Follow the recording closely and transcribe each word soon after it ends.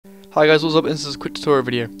Hi guys, what's up? This is a quick tutorial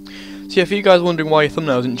video. So yeah, for you guys wondering why your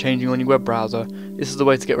thumbnail isn't changing on your web browser, this is the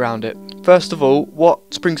way to get around it. First of all,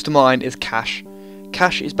 what springs to mind is cache.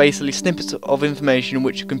 Cache is basically snippets of information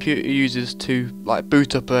which a computer uses to like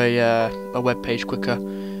boot up a web page quicker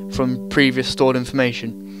from previous stored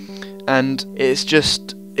information, and it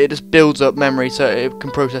just builds up memory so it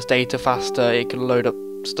can process data faster. It can load up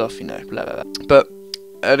stuff, you know, blah blah blah. But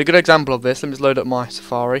a good example of this, let me just load up my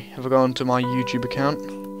Safari. If I go onto my YouTube account,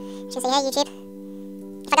 should say here, YouTube.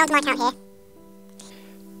 If I go onto my account here,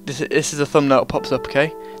 this is a thumbnail that pops up,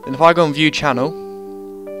 okay? Then if I go on View Channel,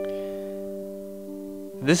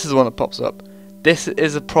 this is the one that pops up. This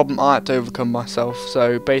is a problem I had to overcome myself.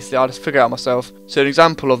 So basically, I just figured out myself. So an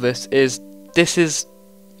example of this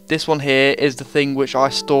one here is the thing which I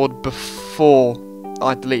stored before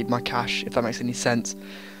I deleted my cache, if that makes any sense.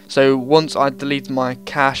 So once I deleted my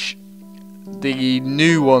cache, the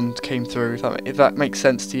new one came through, if that makes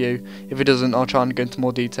sense to you. If it doesn't, I'll try and go into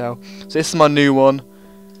more detail. So this is my new one,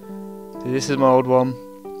 this is my old one,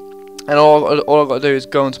 and all I've got to do is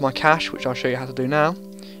go into my cache, which I'll show you how to do now.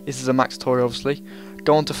 This is a Mac tutorial obviously.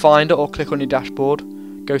 Go on to Finder or click on your dashboard,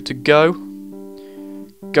 go to Go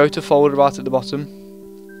to Folder right at the bottom,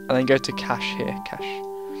 and then go to Cache here, Cache.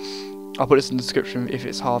 I'll put this in the description if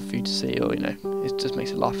it's hard for you to see, or you know, it just makes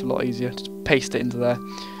it life a lot easier. Just paste it into there.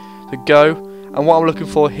 So go, and what I'm looking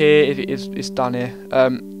for here is down here.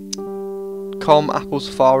 Apple,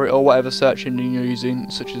 Safari, or whatever search engine you're using,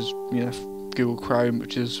 such as Google Chrome,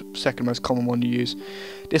 which is the second most common one you use.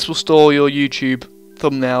 This will store your YouTube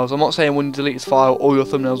thumbnails. I'm not saying when you delete this file all your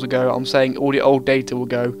thumbnails will go. I'm saying all the old data will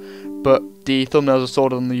go, but the thumbnails are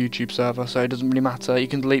stored on the YouTube server, so it doesn't really matter. You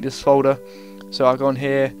can delete this folder. So I go on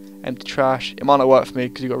here, empty trash. It might not work for me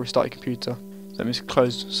because you've got to restart your computer. So let me just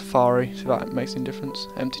close Safari, see if that makes any difference.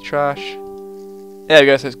 Empty trash. There we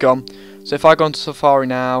go, so it's gone. So if I go onto Safari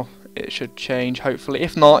now, it should change, hopefully.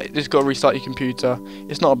 If not, you just got to restart your computer.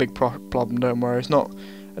 It's not a big problem, don't worry. It's not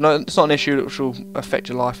an issue which will affect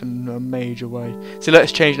your life in a major way. So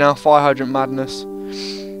let's change now. Fire Hydrant Madness.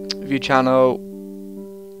 View channel.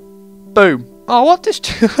 Boom. Oh, what? This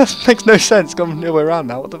that makes no sense. Gone the other way around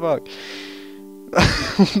now. What the fuck?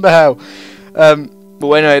 What the hell?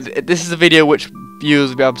 But anyway, this is a video which viewers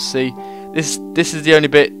will be able to see. This is the only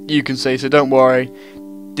bit you can see, so don't worry.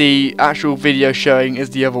 The actual video showing is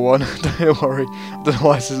the other one. Don't worry. I don't know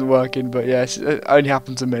why this isn't working, but yeah, it only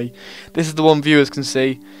happened to me. This is the one viewers can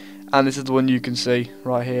see, and this is the one you can see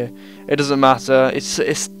right here. It doesn't matter. It's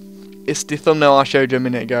the thumbnail I showed you a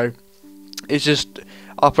minute ago. It's just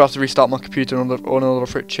I'll probably have to restart my computer in order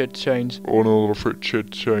for it to change.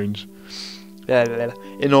 Yeah,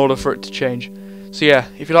 in order for it to change. So yeah,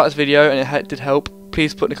 if you like this video and it did help,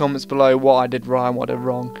 please put in the comments below what I did right and what I did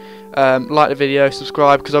wrong. Like the video,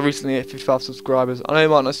 subscribe, because I've recently hit 55 subscribers. I know it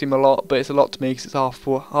might not seem a lot, but it's a lot to me because it's half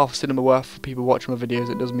a cinema worth for people watching my videos.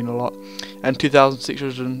 It does mean a lot. And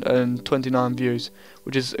 2,629 views,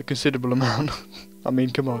 which is a considerable amount. I mean,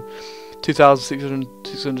 come on,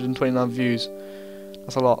 2,629 views.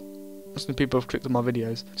 That's a lot. That's many people have clicked on my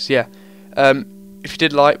videos. So yeah, if you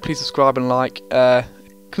did like, please subscribe and like.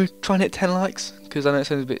 Can we try and hit 10 likes? Because I know it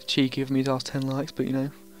sounds a bit cheeky of me to ask 10 likes, but you know,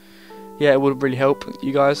 yeah, it would really help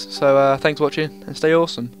you guys. So thanks for watching and stay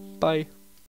awesome. Bye.